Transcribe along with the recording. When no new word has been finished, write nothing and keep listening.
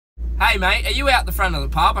Hey mate, are you out the front of the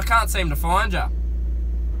pub? I can't seem to find you.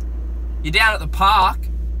 You're down at the park?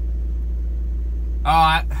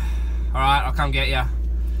 Alright, I'll come get you.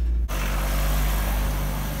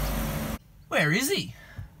 Where is he?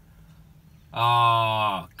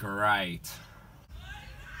 Oh, great.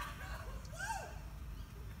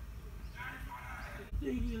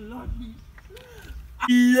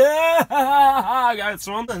 Yeah, I got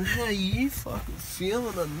something. How you fucking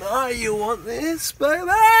feeling tonight? You want this, baby?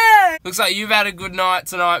 Looks like you've had a good night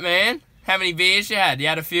tonight, man. How many beers you had? You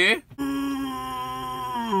had a few?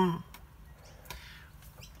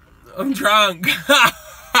 I'm drunk.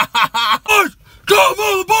 Boys, go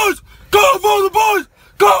for the boys! Go for the boys!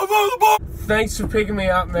 Go for the boys! Thanks for picking me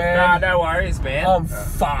up, man. Nah, no worries, man. I'm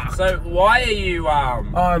fucked. So why are you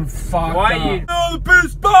I'm fucked. Why are you? Oh, the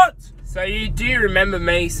best spots. So do you remember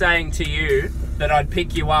me saying to you that I'd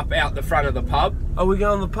pick you up out the front of the pub? Are we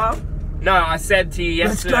going to the pub? No, I said to you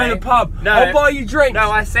yesterday. Let's go to the pub. No, I'll buy you drinks.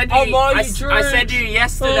 No, I said to you. I said to you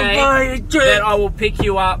yesterday that I will pick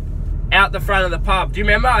you up out the front of the pub. Do you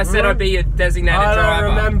remember? I said I'd be your designated driver. I don't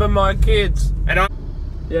remember my kids. And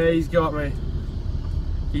yeah, he's got me.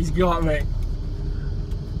 He's got me.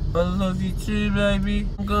 I love you too, baby.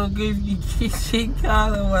 I'm gonna give you kissing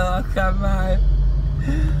color when I come home.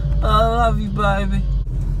 I love you, baby.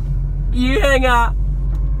 You hang up.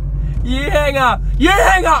 You hang up. You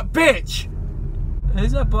hang up, bitch!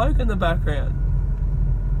 Who's that bloke in the background?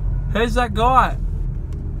 Who's that guy?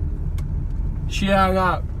 She hung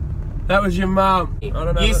up. That was your mum. I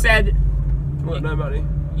don't know. You said... What, no money?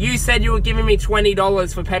 You said you were giving me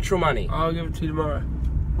 $20 for petrol money. I'll give it to you tomorrow.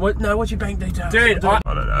 What? No, what's your bank details? Dude, I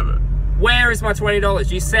don't have it. Where is my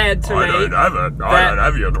 $20? You said to me... I don't have it. I don't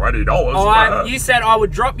have your $20. You said I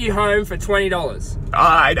would drop you home for $20.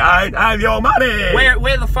 I don't have your money.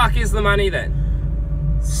 Where the fuck is the money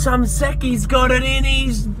then? Some secky's got it in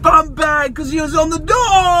his bum bag because he was on the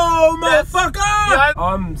door, motherfucker!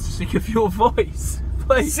 I'm sick of your voice.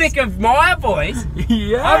 Please. Sick of my voice?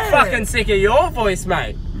 Yeah. I'm fucking sick of your voice,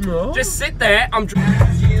 mate. No. Just sit there. Dude, put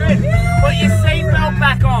your seatbelt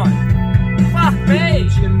back on. Fuck me.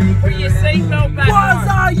 Put your seatbelt back on. Was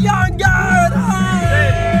a young girl.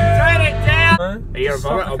 Dude, turn it down. No. Are you gonna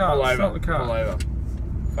vomit? I'll pull over. Stop the car. Pull over.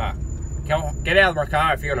 Fuck. Get out of my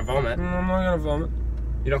car if you're gonna vomit. I'm not gonna vomit.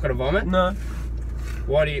 You're not gonna vomit? No.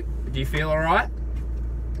 Why do you feel alright?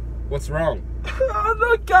 What's wrong? I'm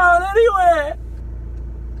not going anywhere.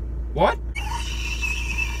 What?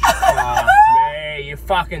 Oh, man, you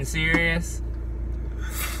fucking serious?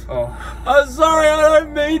 Oh. I'm sorry, I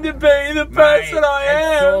don't mean to be the person I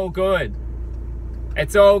am. It's all good.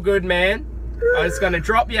 It's all good, man. I'm just gonna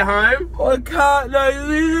drop you home. I can't. No,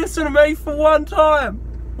 listen to me for one time.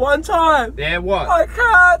 One time. Yeah, what? I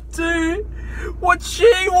can't do what she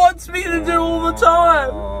wants me to do all the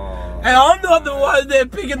time. Oh. And I'm not the one there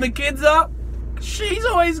picking the kids up. She's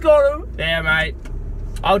always got them. Yeah, mate.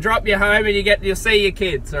 I'll drop you home and you'll see your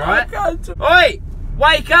kids, alright? I can't do. Oi!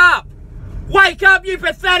 Wake up! Wake up, you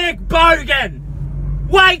pathetic bogan!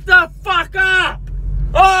 Wake the fuck up!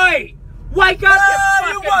 Oi! Wake up,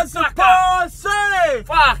 you fucking fucker!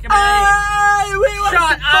 Fuck me! Hey, we were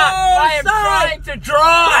Shut up! I am trying to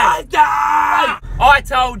drive! I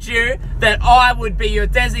told you that I would be your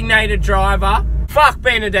designated driver. Fuck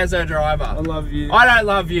being a desert driver. I love you. I don't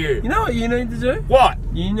love you. You know what you need to do? What?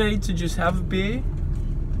 You need to just have a beer.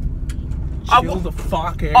 Chill the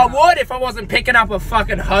fuck out. I would if I wasn't picking up a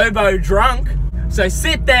fucking hobo drunk. So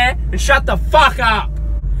sit there and shut the fuck up.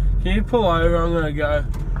 Can you pull over? I'm gonna go.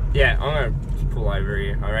 Yeah, I'm gonna pull over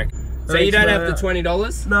here, I reckon. So Thanks, you don't mate. have the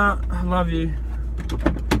 $20? Nah, I love you.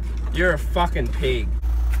 You're a fucking pig.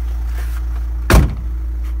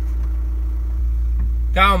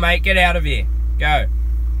 Go on, mate, get out of here. Go.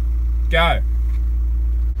 Go.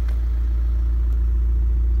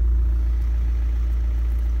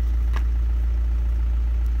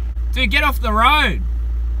 Dude, get off the road!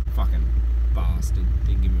 Fucking bastard.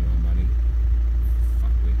 Didn't give me my money.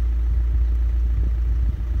 Fuck with.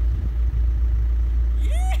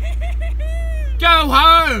 Go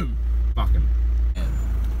home! Fucking. Yeah,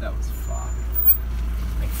 that was fun.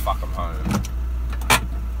 They fuck him home.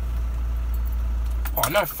 Oh,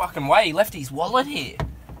 no fucking way. He left his wallet here.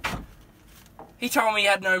 He told me he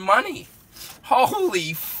had no money.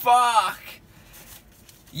 Holy fuck.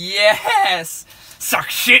 Yes! Suck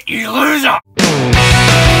shit, you loser!